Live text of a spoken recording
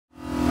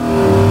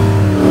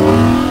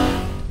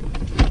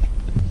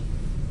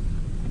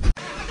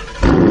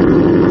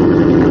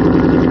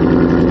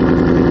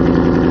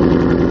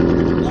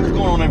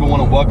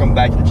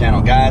back to the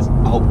channel, guys.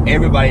 I hope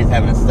everybody is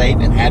having a safe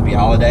and happy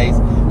holidays.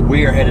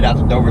 We are headed out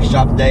to Dover's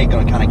shop today.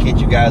 Going to kind of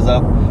catch you guys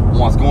up on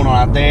what's going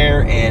on out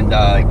there and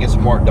get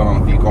some work done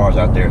on a few cars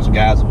out there. So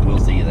guys, we'll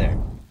see you there.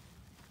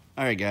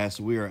 All right, guys,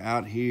 so we are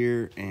out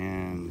here,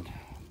 and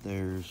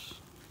there's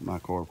my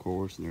car, of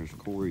course, and there's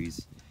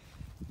Corey's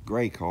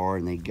gray car,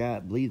 and I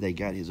believe they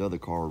got his other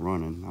car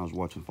running. I was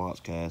watching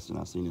Foxcast and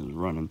I seen it was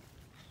running.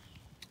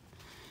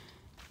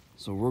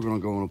 So we're gonna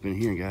go up in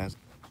here, guys.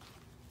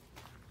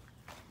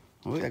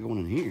 What we got going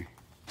in here?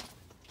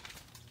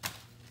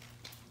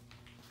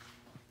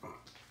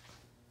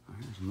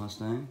 There's a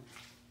Mustang.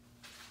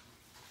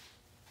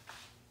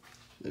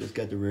 They just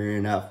got the rear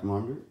end out from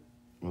under.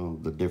 Well,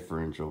 the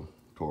differential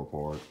tore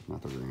apart,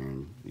 not the rear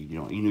end.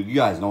 You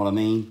guys know what I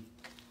mean.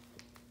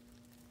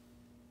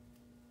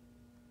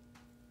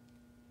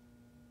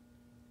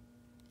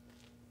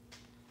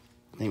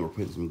 I think we're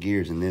putting some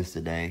gears in this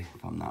today,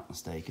 if I'm not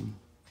mistaken.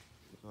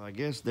 So I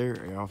guess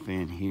they're off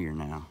in here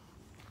now.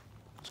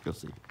 Let's go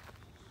see.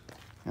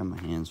 Got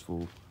my hands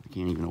full. I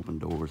can't even open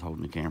doors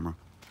holding the camera.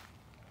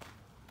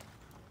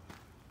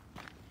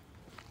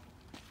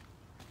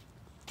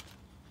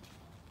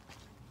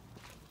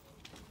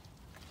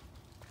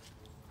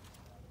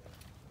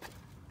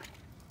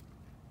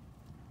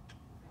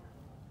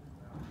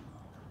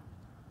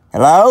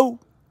 Hello?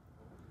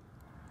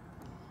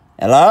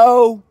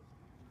 Hello?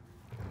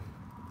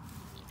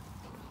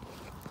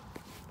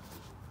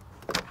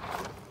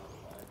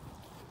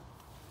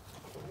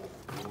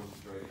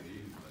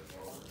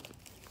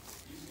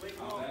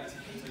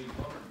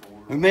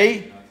 With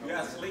me?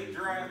 Yeah, sleep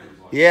driving.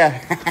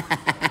 Yeah.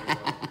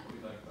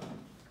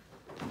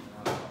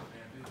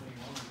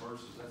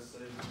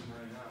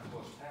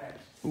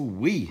 Ooh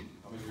wee.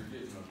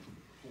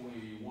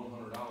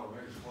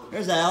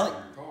 There's Alec.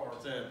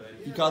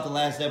 You caught the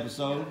last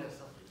episode.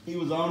 He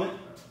was on it.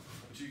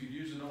 But you could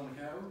use it on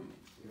the Coyote.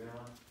 Yeah.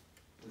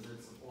 Does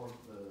it support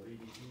the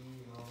VDT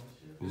and all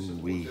this shit?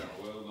 Ooh wee.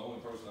 Well, the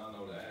only person I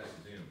know to ask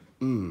is him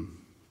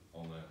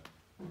on that.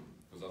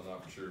 Because I'm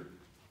not for sure.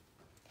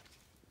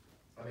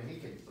 I mean,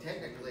 he could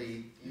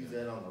technically use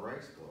that on the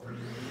race car.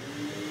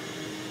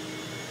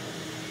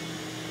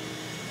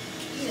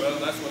 Well,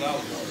 that's what I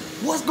was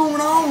wondering. What's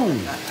going on?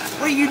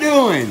 What are you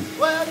doing?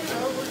 Well, you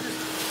know, we're just...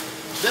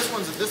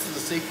 This is a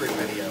secret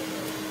video,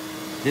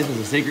 though. This is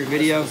a secret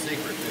video? This is a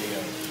secret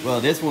video.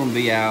 Well, this one will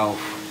be out,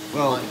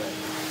 well,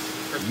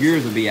 Monday.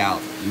 yours will be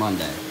out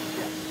Monday.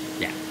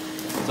 Yeah.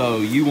 So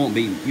you'll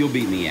beat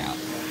me out.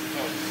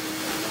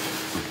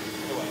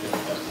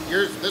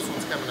 This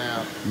one's coming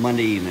out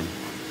Monday evening.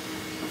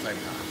 same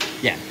time.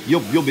 Yeah,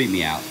 you'll beat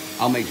me out.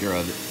 I'll make sure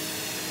of it.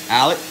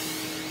 Alec?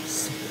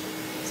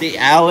 See,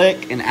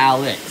 Alec and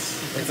Alex.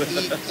 It's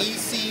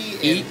EC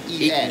and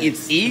EX.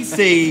 It's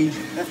EC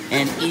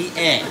and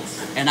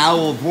EX. And I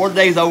will, 4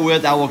 days over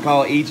with, I will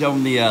call each of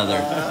them the other.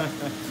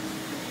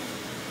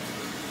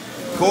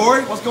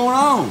 Corey, what's going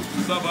on?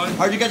 What's up, buddy?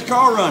 Heard you got your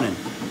car running.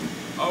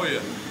 Oh, yeah.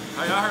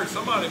 Hey, I heard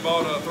somebody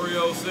bought a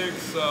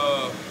 306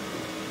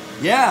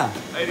 Yeah.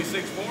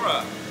 86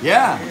 4i.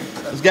 Yeah.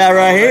 This guy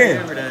right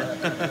here.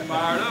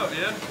 Fired up,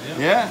 yeah?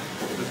 Yeah.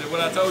 Is it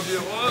what I told you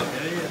it was?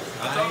 It is.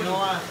 I told you.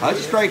 That's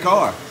a straight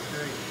car.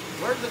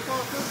 Where'd the car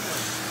come from?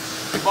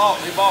 He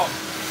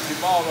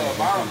bought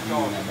Byron's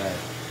car.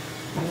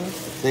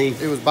 See?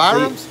 It was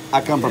Byram's? See,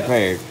 I come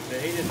prepared.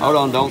 Hold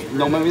on,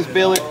 don't make me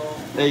spill it.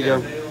 There you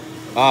go.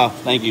 Ah,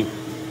 thank you.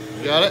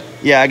 You got it?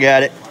 Yeah, I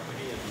got it.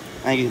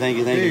 Thank you. I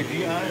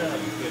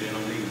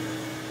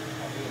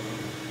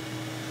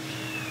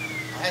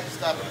had to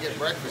stop and get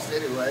breakfast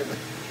anyway. But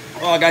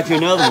Oh, I got you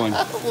another one.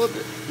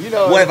 you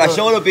know. Well, if I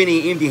showed up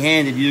any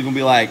empty-handed, you're gonna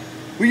be like,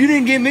 "Well, you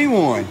didn't give me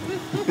one."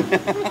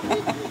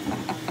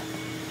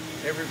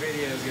 Every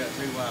video's got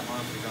 2 white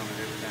monsters on it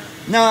every time.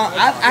 No,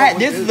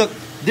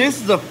 this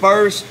is the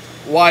first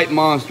white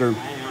monster.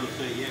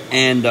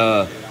 And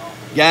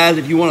guys,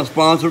 if you want to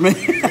sponsor me,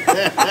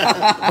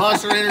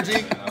 Monster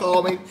Energy,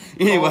 call me.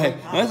 anyway,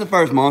 that's the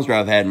first monster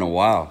I've had in a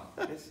while.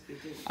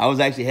 I was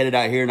actually headed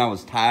out here and I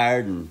was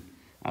tired, and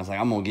I was like,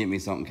 I'm gonna get me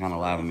something kind of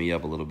liven me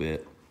up a little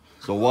bit.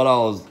 So what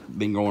all has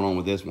been going on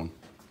with this one?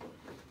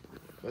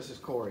 This is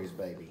Corey's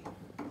baby.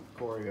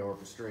 Corey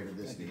orchestrated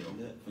this deal.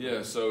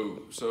 Yeah,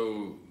 so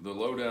the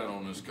lowdown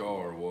on this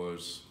car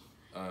was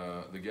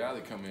the guy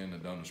that come in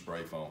and done the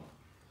spray foam.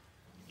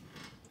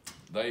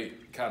 They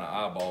kind of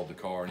eyeballed the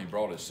car, and he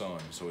brought his son.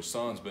 So his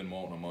son's been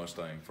wanting a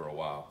Mustang for a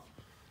while,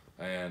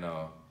 and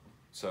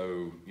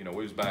so we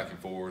was back and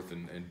forth,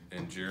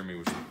 and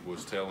Jeremy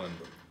was telling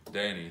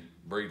Danny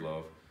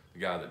Breedlove, the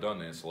guy that done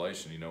the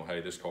installation, hey,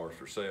 this car's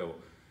for sale.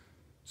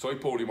 So he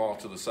pulled him off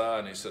to the side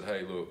and he said,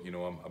 hey, look,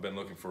 I've been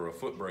looking for a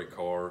foot brake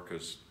car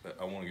because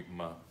I want to get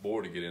my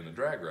boy to get in the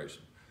drag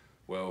racing.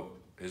 Well,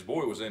 his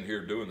boy was in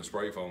here doing the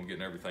spray foam,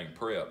 getting everything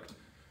prepped.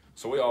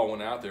 So we all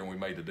went out there and we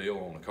made the deal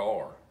on the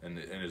car, and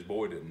his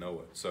boy didn't know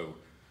it. So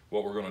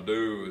what we're going to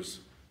do is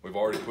we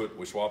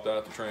swapped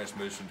out the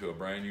transmission to a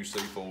brand new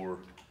C4.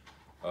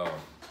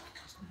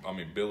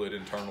 Billet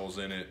internals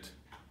in it.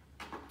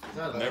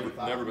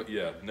 Never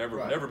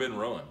Never been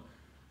run.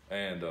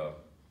 And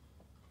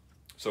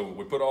So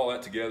we put all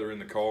that together in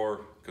the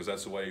car because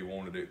that's the way he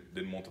wanted it.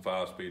 Didn't want the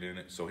 5-speed in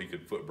it, so he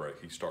could foot brake.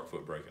 He could start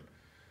foot braking.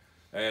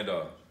 And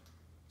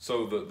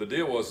so the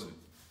deal was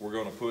we're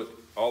going to put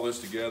all this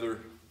together,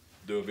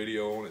 do a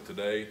video on it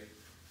today.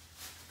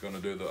 Going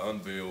to do the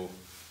unveil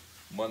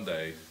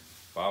Monday,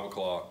 5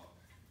 o'clock.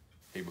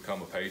 He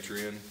become a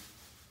Patreon,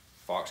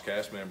 Fox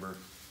cast member.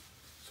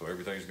 So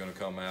everything's going to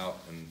come out,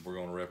 and we're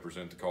going to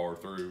represent the car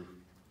through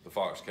the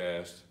Fox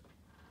cast.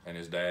 And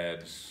his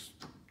dad's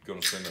going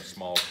to send a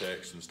small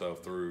text and stuff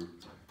through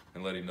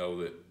and let him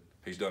know that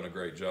he's done a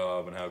great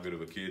job and how good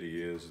of a kid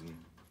he is, and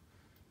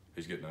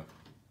he's getting a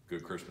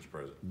good Christmas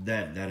present.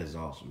 That is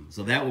awesome.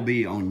 So that will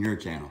be on your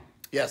channel.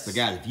 Yes. So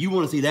guys, if you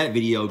want to see that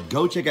video,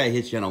 go check out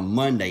his channel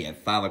Monday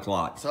at 5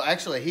 o'clock. So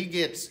actually,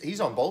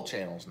 he's on both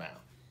channels now.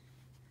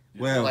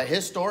 Well, like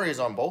his story is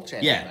on both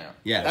channels now.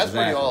 Yeah, that's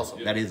exactly. pretty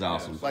awesome. That is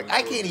awesome. Like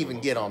I can't even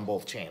get on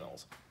both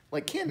channels.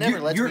 Like Ken never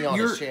lets me on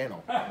his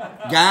channel.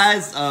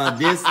 Guys,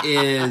 this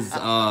is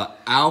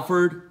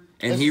Alfred,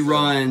 and he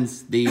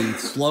runs the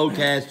Slow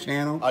Cast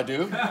channel. I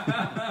do.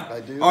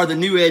 I do. Or the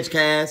New Edge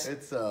Cast.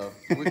 It's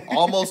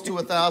almost to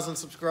 1,000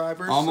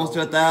 subscribers. Almost to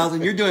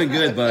 1,000. You're doing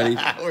good, buddy.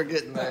 We're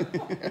getting there.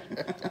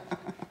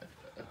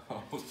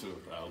 Almost to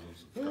 1,000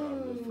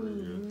 subscribers. That's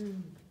pretty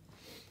good.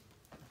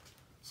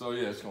 So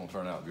yeah, it's gonna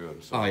turn out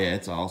good. So. Oh yeah,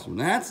 it's awesome.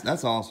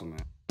 That's awesome, man.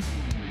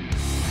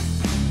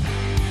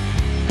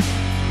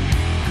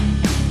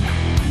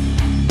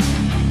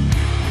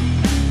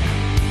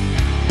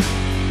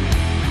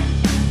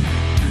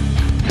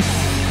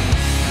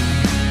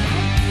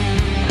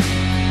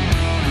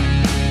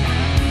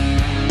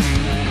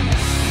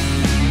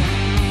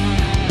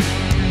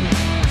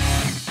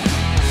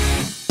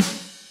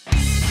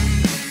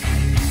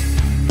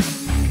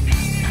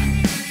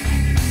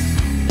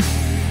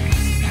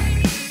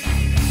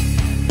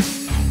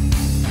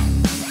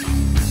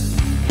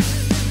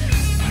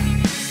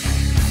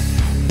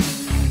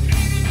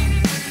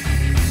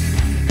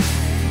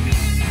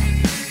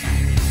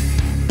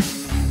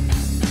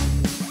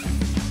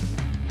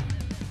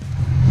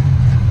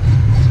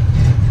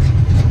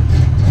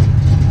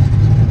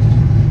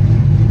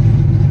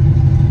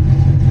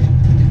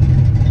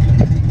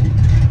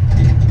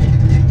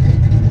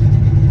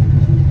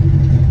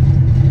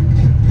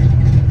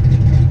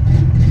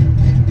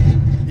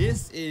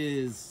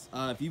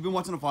 If you've been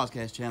watching the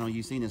Foxcast channel,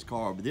 you've seen this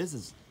car, but this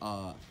is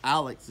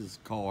Alex's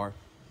car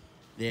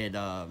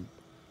that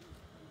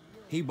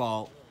he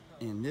bought,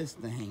 and this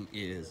thing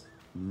is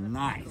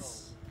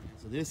nice.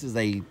 So this is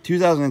a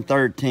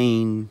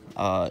 2013,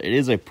 it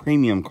is a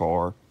premium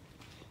car,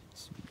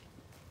 it's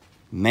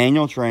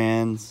manual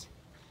trans.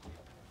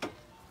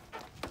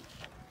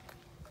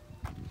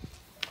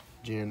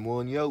 Gen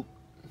 1 yoke.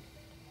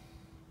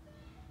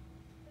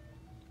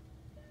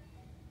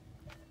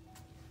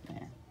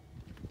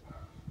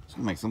 It's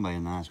gonna make somebody a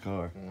nice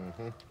car.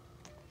 Mm-hmm.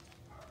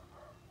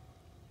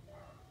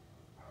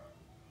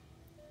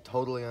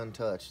 Totally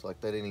untouched.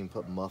 Like they didn't even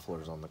put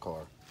mufflers on the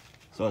car.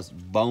 So it's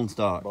bone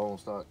stock. Bone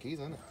stock.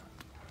 Keys in it.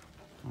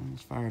 Oh,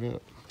 let's fire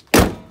it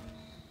up.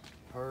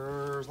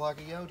 Purrs like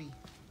a Yodi.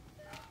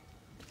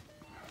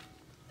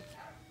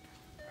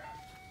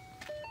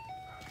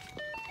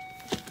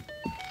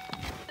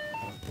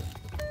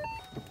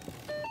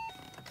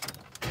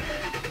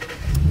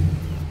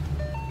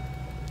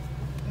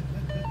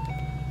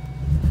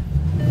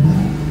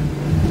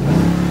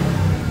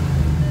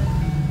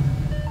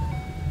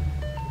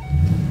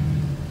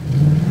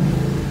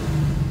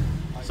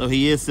 So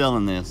he is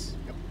selling this.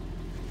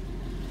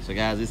 So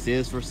guys, this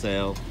is for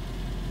sale.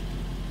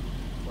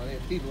 Plenty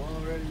of people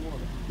already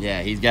want it.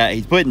 Yeah,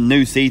 he's putting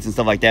new seats and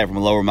stuff like that from a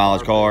lower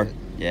mileage car.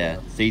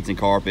 Yeah, seats and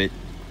carpet.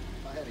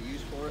 If I had a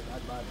use for it,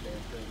 I'd buy the damn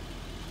thing.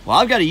 Well,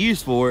 I've got a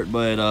use for it,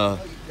 but You got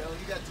too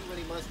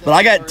many Mustangs. but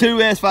I got two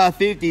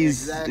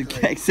S550s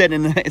Exactly.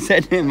 sitting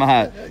in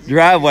my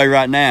driveway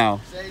right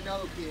now. Say no,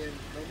 kid.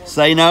 No more.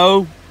 Say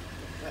no.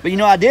 But you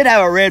know, I did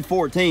have a red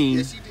 14.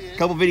 Yes, you did. A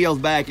couple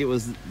videos back,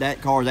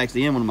 that car was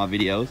actually in one of my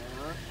videos.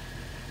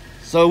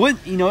 So with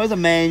it's a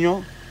manual.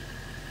 I'm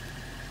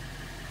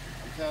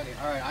telling you.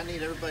 All right, I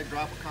need everybody to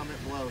drop a comment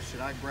below. Should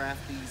I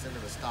graft these into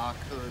the stock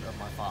hood of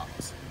my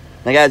Fox?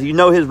 Now guys, you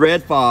know his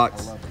red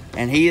Fox, I love it.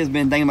 and he has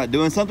been thinking about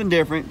doing something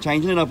different,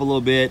 changing it up a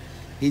little bit.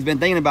 He's been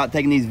thinking about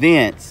taking these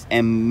vents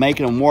and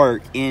making them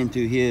work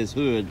into his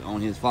hood on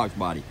his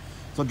Foxbody.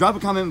 So drop a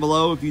comment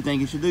below if you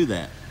think he should do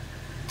that.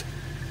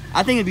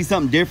 I think it'd be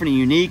something different and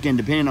unique, and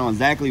depending on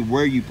exactly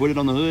where you put it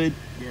on the hood,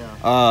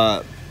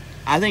 Yeah.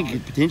 I think it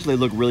could potentially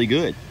look really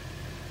good.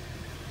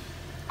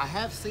 I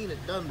have seen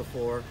it done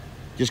before.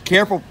 Just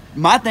careful.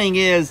 My thing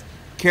is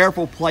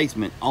careful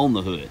placement on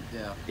the hood.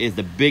 Yeah. Is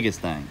the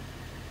biggest thing.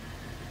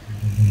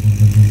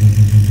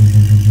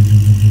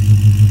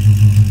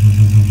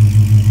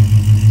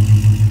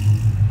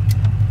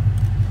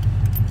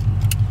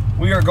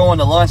 We are going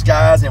to lunch,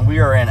 guys, and we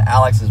are in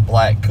Alex's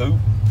black coupe.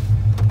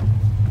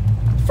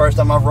 First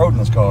time I've rode in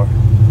this car.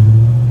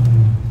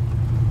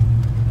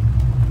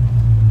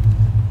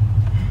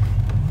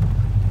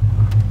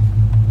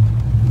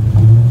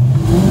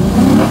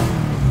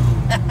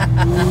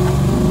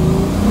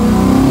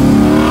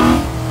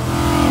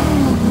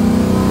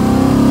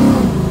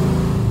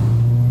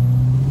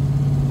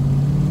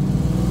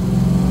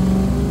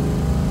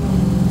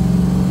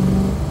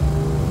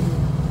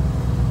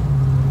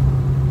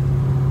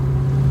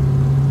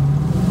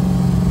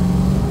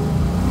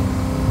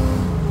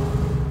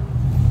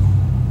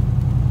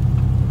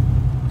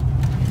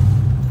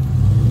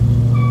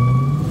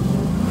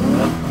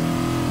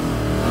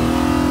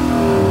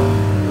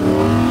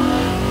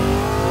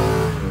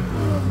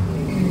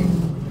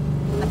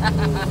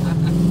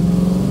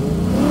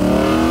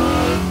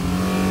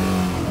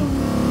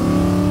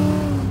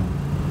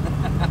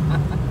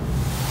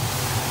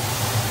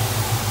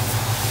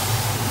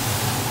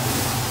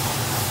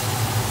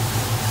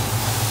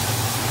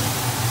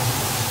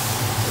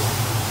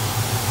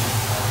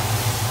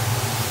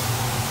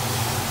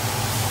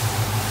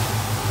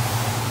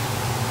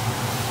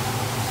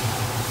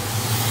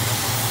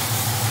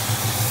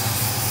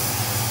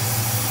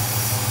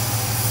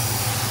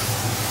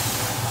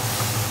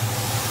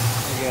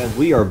 Guys,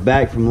 we are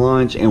back from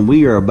lunch and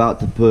we are about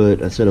to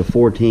put a set of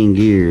 14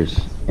 gears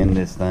in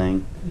this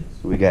thing.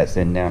 We got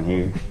sitting down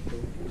here.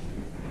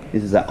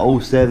 This is a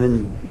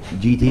 07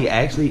 GT.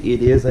 Actually,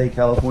 it is a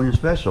California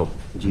Special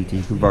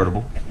GT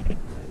convertible.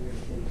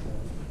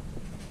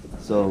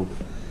 So,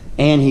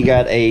 and he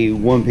got a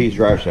one-piece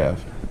drive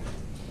shaft.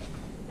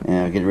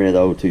 And getting rid of the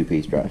old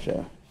two-piece drive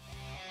shaft.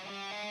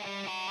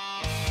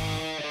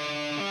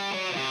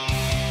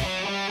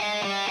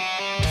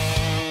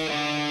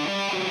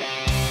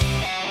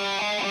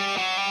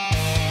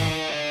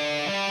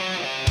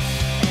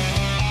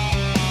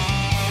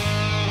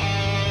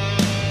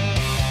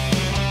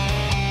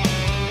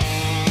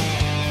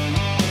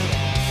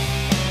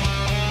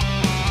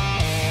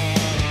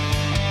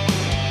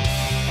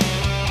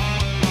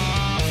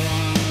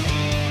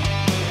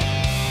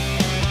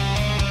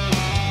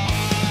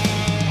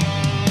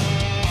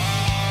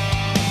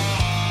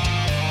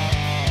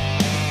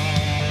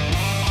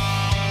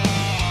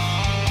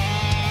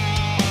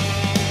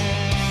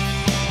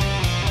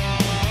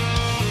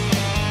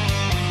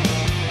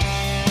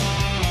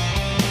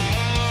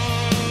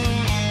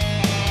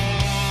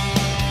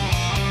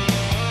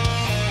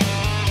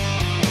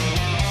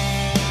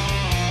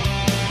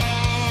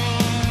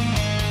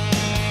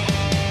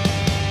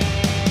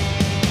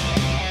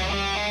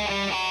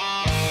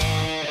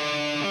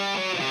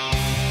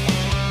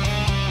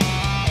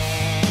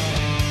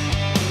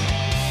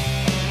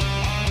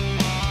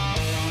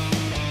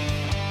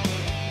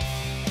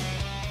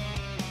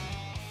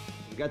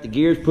 Got the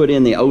gears put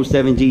in the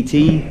 07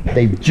 GT.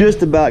 They've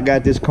just about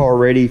got this car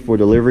ready for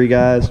delivery,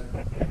 guys.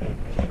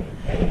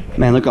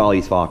 Man, look at all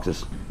these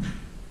Foxes.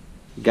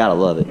 Gotta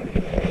love it.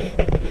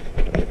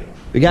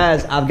 But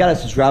guys, I've got a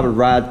subscriber's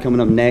ride coming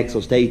up next, so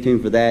stay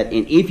tuned for that.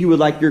 And if you would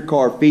like your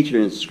car featured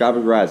in the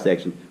subscriber's ride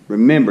section,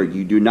 remember,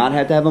 you do not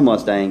have to have a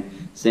Mustang.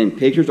 Send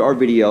pictures or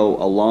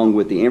video along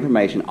with the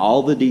information.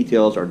 All the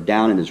details are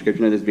down in the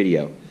description of this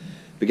video.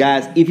 But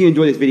guys, if you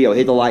enjoyed this video,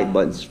 hit the like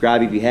button,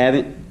 subscribe if you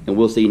haven't, and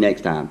we'll see you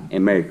next time.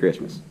 And Merry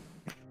Christmas.